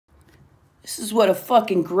This is what a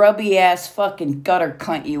fucking grubby ass fucking gutter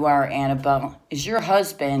cunt you are, Annabelle. Is your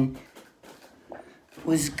husband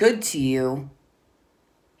was good to you.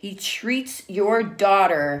 He treats your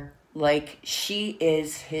daughter like she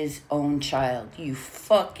is his own child. You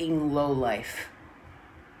fucking lowlife.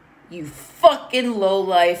 You fucking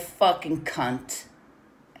lowlife fucking cunt.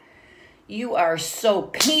 You are so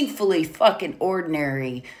painfully fucking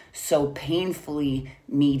ordinary, so painfully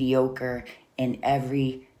mediocre in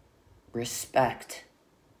every respect.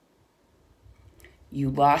 You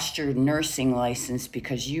lost your nursing license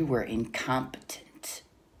because you were incompetent.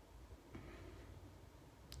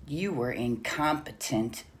 You were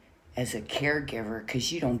incompetent as a caregiver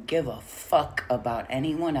because you don't give a fuck about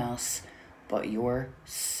anyone else but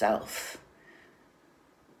yourself.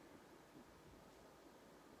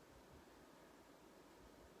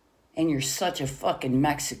 And you're such a fucking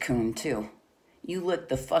Mexican, too. You lick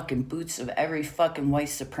the fucking boots of every fucking white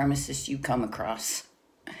supremacist you come across.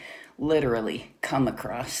 Literally come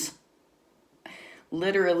across.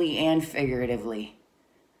 Literally and figuratively.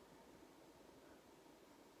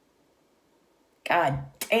 God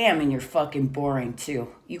damn, and you're fucking boring, too.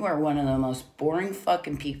 You are one of the most boring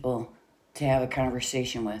fucking people to have a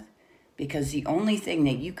conversation with. Because the only thing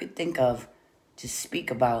that you could think of to speak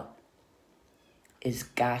about is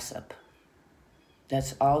gossip.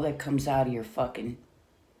 That's all that comes out of your fucking...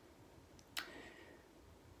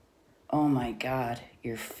 Oh my God,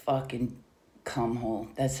 your fucking cumhole.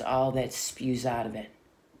 That's all that spews out of it.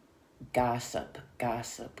 Gossip,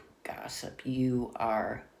 gossip, gossip. You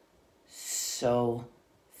are so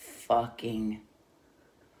fucking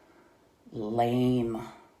lame.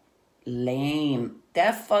 Lame.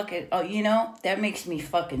 That fucking... Oh, you know, that makes me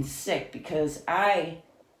fucking sick because I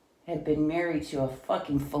had been married to a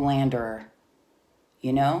fucking philanderer.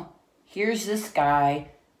 You know? Here's this guy,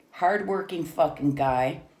 hardworking fucking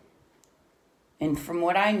guy. And from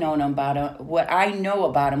what I know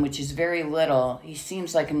about him, which is very little, he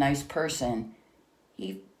seems like a nice person.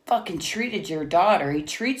 He fucking treated your daughter. He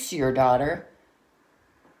treats your daughter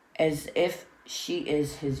as if she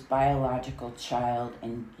is his biological child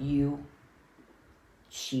and you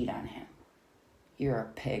cheat on him. You're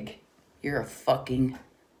a pig. You're a fucking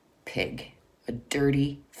pig. A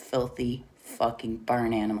dirty, filthy, fucking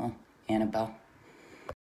barn animal, Annabelle.